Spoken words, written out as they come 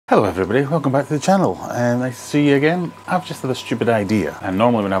Hello everybody, welcome back to the channel. Nice to see you again. I've just had a stupid idea, and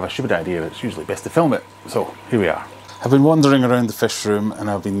normally when I have a stupid idea it's usually best to film it. So here we are. I've been wandering around the fish room and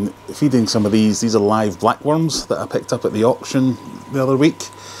I've been feeding some of these. These are live blackworms that I picked up at the auction the other week.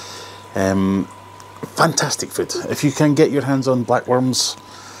 Fantastic food. If you can get your hands on blackworms,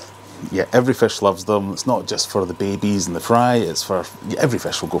 yeah, every fish loves them. It's not just for the babies and the fry, it's for, every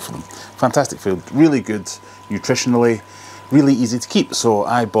fish will go for them. Fantastic food, really good nutritionally. Really easy to keep, so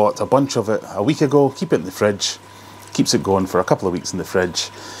I bought a bunch of it a week ago. Keep it in the fridge, keeps it going for a couple of weeks in the fridge.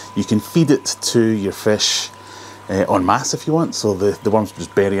 You can feed it to your fish en masse if you want, so the worms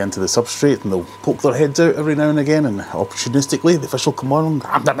just bury into the substrate and they'll poke their heads out every now and again, and opportunistically the fish will come on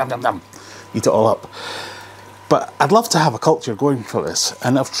and eat it all up. But I'd love to have a culture going for this,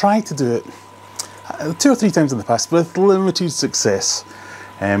 and I've tried to do it 2 or 3 times in the past with limited success.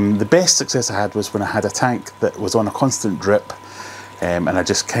 The best success I had was when I had a tank that was on a constant drip, and I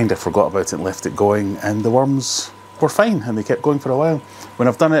just kind of forgot about it and left it going, and the worms were fine and they kept going for a while. When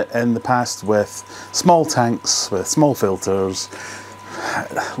I've done it in the past with small tanks, with small filters,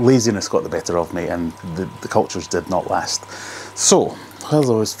 laziness got the better of me and the cultures did not last. So, as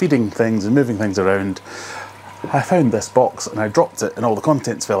I was feeding things and moving things around, I found this box and I dropped it and all the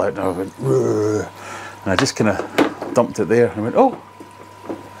contents fell out and I went, "Rrr," and I just kind of dumped it there and I went, oh,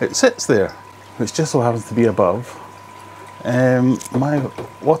 it sits there, which just so happens to be above my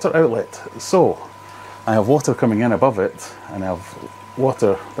water outlet. So I have water coming in above it and I have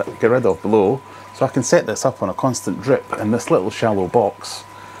water that I get rid of below, so I can set this up on a constant drip and this little shallow box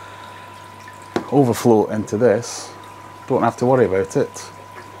overflow into this. Don't have to worry about it.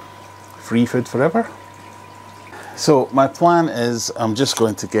 Free food forever. So my plan is I'm just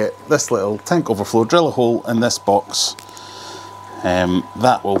going to get this little tank overflow, drill a hole in this box.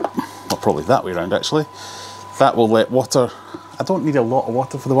 That will, well, probably that way around actually, that will let water, I don't need a lot of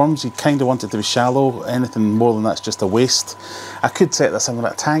water for the worms, you kind of want it to be shallow, anything more than that's just a waste. I could set this in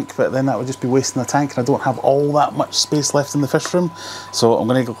a tank, but then that would just be wasting the tank and I don't have all that much space left in the fish room. So I'm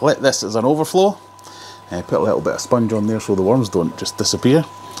going to let this as an overflow, put a little bit of sponge on there so the worms don't just disappear,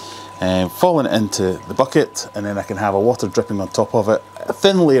 falling it into the bucket, and then I can have a water dripping on top of it, a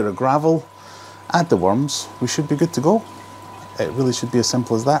thin layer of gravel, add the worms, we should be good to go. It really should be as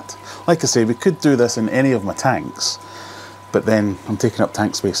simple as that. Like I say, we could do this in any of my tanks, but then I'm taking up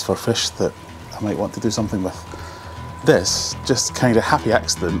tank space for fish that I might want to do something with. This, just kind of happy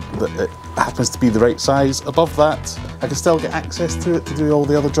accident that it happens to be the right size. Above that, I can still get access to it to do all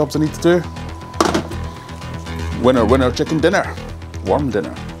the other jobs I need to do. Winner, winner, chicken dinner. Worm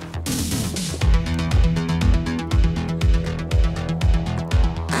dinner.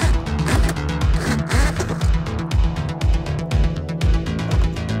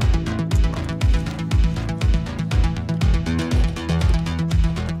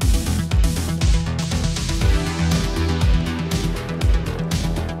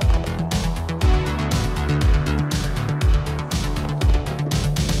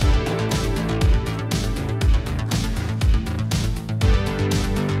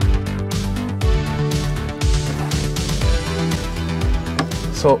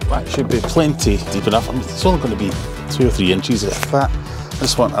 So that should be plenty deep enough. I mean, it's only going to be 2 or 3 inches if that. I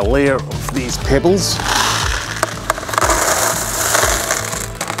just want a layer of these pebbles.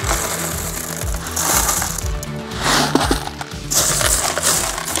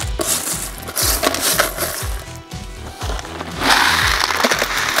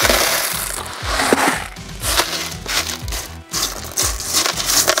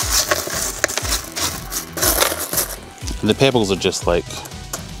 And the pebbles are just like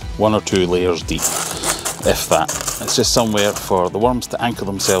 1 or 2 layers deep, if that. It's just somewhere for the worms to anchor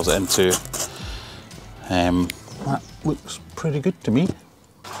themselves into. That looks pretty good to me.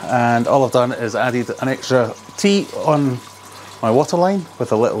 And all I've done is added an extra T on my water line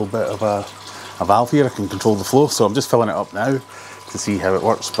with a little bit of a valve here. I can control the flow, so I'm just filling it up now to see how it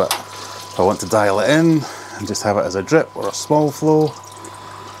works, but if I want to dial it in and just have it as a drip or a small flow,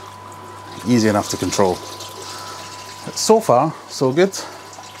 easy enough to control. So far, so good.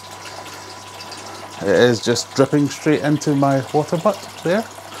 It is just dripping straight into my water butt there.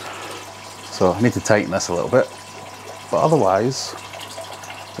 So I need to tighten this a little bit, but otherwise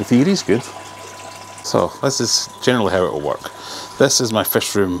the theory's good. So this is generally how it will work. This is my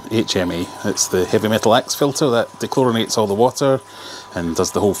fish room HMA. It's the heavy metal axe filter that dechlorinates all the water and does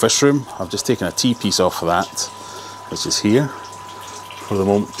the whole fish room. I've just taken a T-piece off of that, which is here. For the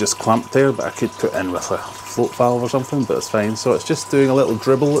moment just clamped there, but I could put in with a float valve or something, but it's fine. So it's just doing a little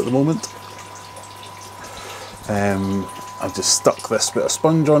dribble at the moment. I've just stuck this bit of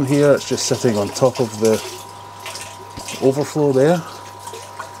sponge on here. It's just sitting on top of the overflow there.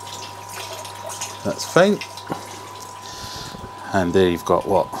 That's fine. And there you've got,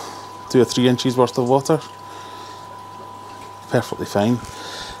 what, 2 or 3 inches worth of water. Perfectly fine.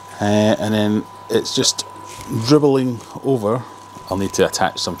 And then it's just dribbling over. I'll need to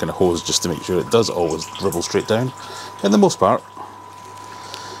attach some kind of hose just to make sure it does always dribble straight down. For the most part,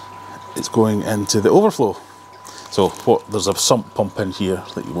 it's going into the overflow. So there's a sump pump in here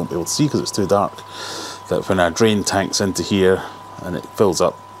that you won't be able to see because it's too dark. That when I drain tanks into here and it fills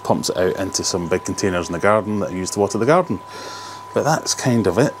up, pumps it out into some big containers in the garden that I use to water the garden. But that's kind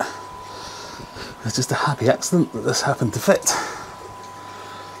of it. It's just a happy accident that this happened to fit.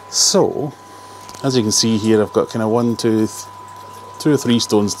 So, as you can see here, I've got kind of 2 or 3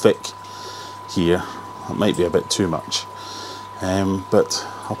 stones thick here. That might be a bit too much. But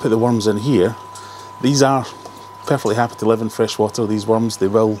I'll put the worms in here. These are perfectly happy to live in fresh water, these worms. They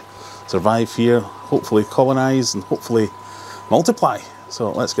will survive here, hopefully colonise and hopefully multiply. So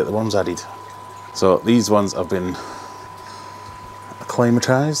let's get the worms added. So these ones have been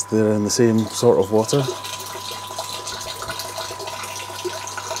acclimatised. They're in the same sort of water.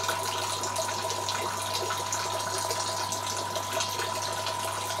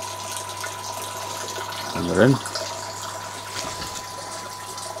 And they're in.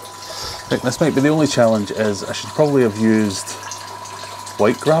 I think this might be the only challenge, is I should probably have used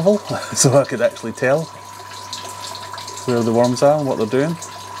white gravel so I could actually tell where the worms are and what they're doing.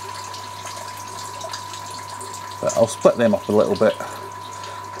 But I'll split them up a little bit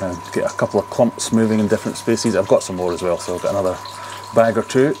and get a couple of clumps moving in different spaces. I've got some more as well, so I've got another bag or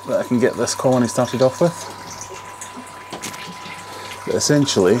 2 that I can get this colony started off with. But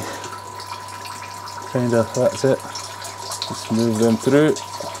essentially, kind of, that's it. Just move them through.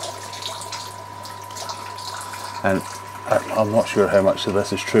 And I'm not sure how much of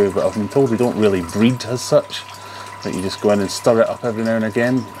this is true, but I've been told they don't really breed as such, that you just go in and stir it up every now and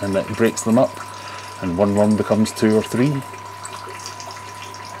again and it breaks them up and one worm becomes 2 or 3.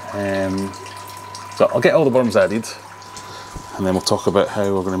 So I'll get all the worms added and then we'll talk about how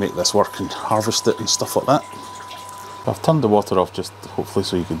we're going to make this work and harvest it and stuff like that. I've turned the water off just hopefully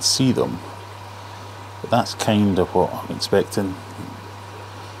so you can see them, but that's kind of what I'm expecting.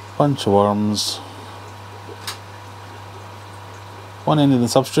 Bunch of worms. One end in the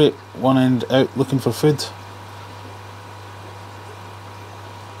substrate, one end out looking for food.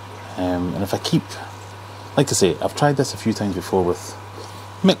 And if I keep, like I say, I've tried this a few times before with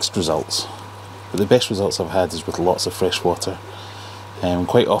mixed results, but the best results I've had is with lots of fresh water.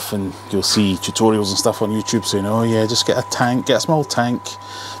 Quite often you'll see tutorials and stuff on YouTube saying, oh yeah, just get a tank, get a small tank,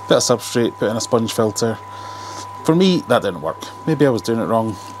 bit of substrate, put in a sponge filter. For me, that didn't work. Maybe I was doing it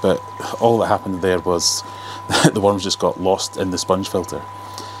wrong, but all that happened there was the worms just got lost in the sponge filter.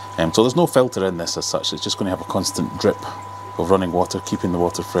 So there's no filter in this as such, it's just going to have a constant drip of running water, keeping the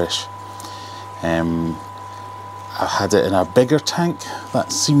water fresh. I had it in a bigger tank,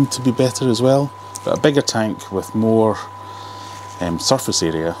 that seemed to be better as well, but a bigger tank with more surface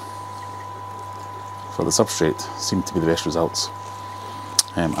area for the substrate seemed to be the best results.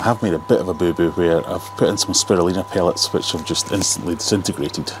 I have made a bit of a boo-boo where I've put in some spirulina pellets which have just instantly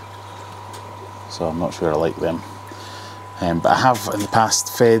disintegrated. So I'm not sure I like them. But I have in the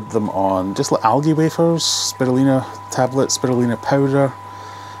past fed them on just like algae wafers, spirulina tablets, spirulina powder.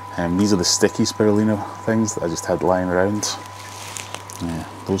 These are the sticky spirulina things that I just had lying around. Yeah,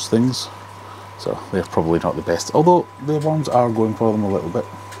 those things. So they're probably not the best, although the worms are going for them a little bit.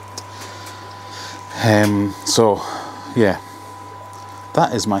 So yeah,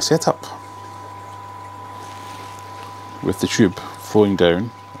 that is my setup with the tube flowing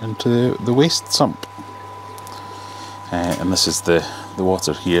down into the waste sump. And this is the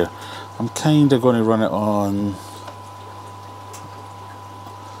water here. I'm kind of going to run it on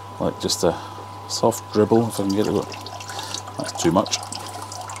like just a soft dribble if I can get it. That's too much.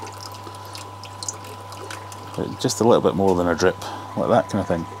 But just a little bit more than a drip, like that kind of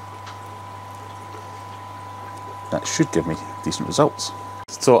thing. That should give me decent results.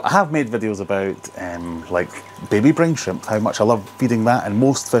 So I have made videos about like baby brine shrimp, how much I love feeding that, and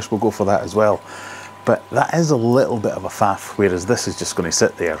most fish will go for that as well. But that is a little bit of a faff, whereas this is just going to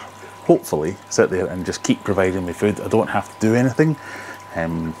sit there, hopefully sit there and just keep providing me food. I don't have to do anything.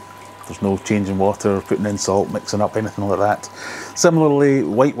 There's no changing water, putting in salt, mixing up, anything like that. Similarly,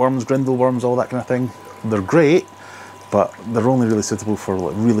 white worms, grindle worms, all that kind of thing, they're great, but they're only really suitable for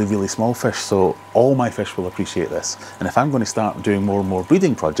like really, really small fish, so all my fish will appreciate this. And if I'm going to start doing more and more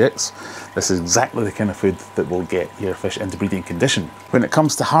breeding projects, this is exactly the kind of food that will get your fish into breeding condition. When it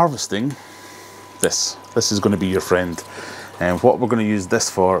comes to harvesting, this is going to be your friend. And what we're going to use this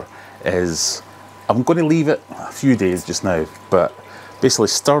for is, I'm going to leave it a few days just now, but Basically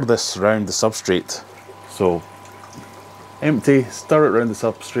stir this around the substrate. So empty, stir it around the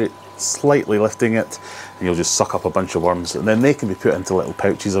substrate, slightly lifting it, and you'll just suck up a bunch of worms. And then they can be put into little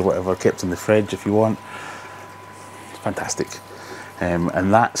pouches or whatever, kept in the fridge if you want. Fantastic.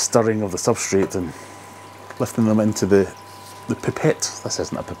 And that stirring of the substrate and lifting them into the pipette. This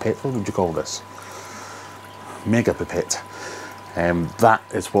isn't a pipette, what would you call this? Mega pipette. That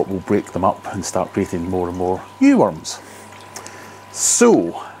is what will break them up and start creating more and more new worms.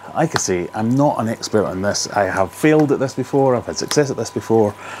 So, like I say, I'm not an expert on this. I have failed at this before, I've had success at this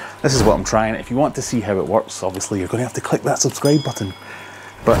before. This is what I'm trying. If you want to see how it works, obviously you're going to have to click that subscribe button.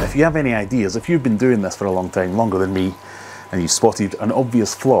 But if you have any ideas, if you've been doing this for a long time, longer than me, and you've spotted an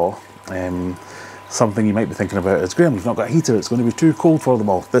obvious flaw, something you might be thinking about is, Graham, you've not got a heater, it's going to be too cold for them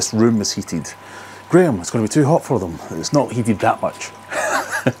all. This room is heated. Graham, it's going to be too hot for them. It's not heated that much.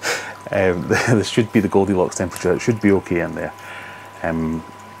 This should be the Goldilocks temperature. It should be okay in there.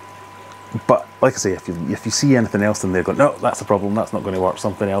 But like I say, if you see anything else in there, go, no, that's a problem, that's not going to work,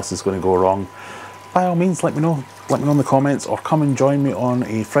 something else is going to go wrong, by all means let me know. Let me know in the comments, or come and join me on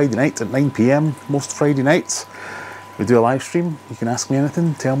a Friday night at 9 PM most Friday nights. We do a live stream, you can ask me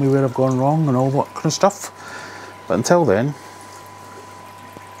anything, tell me where I've gone wrong and all that kind of stuff. But until then,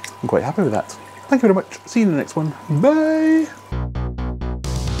 I'm quite happy with that. Thank you very much. See you in the next one. Bye!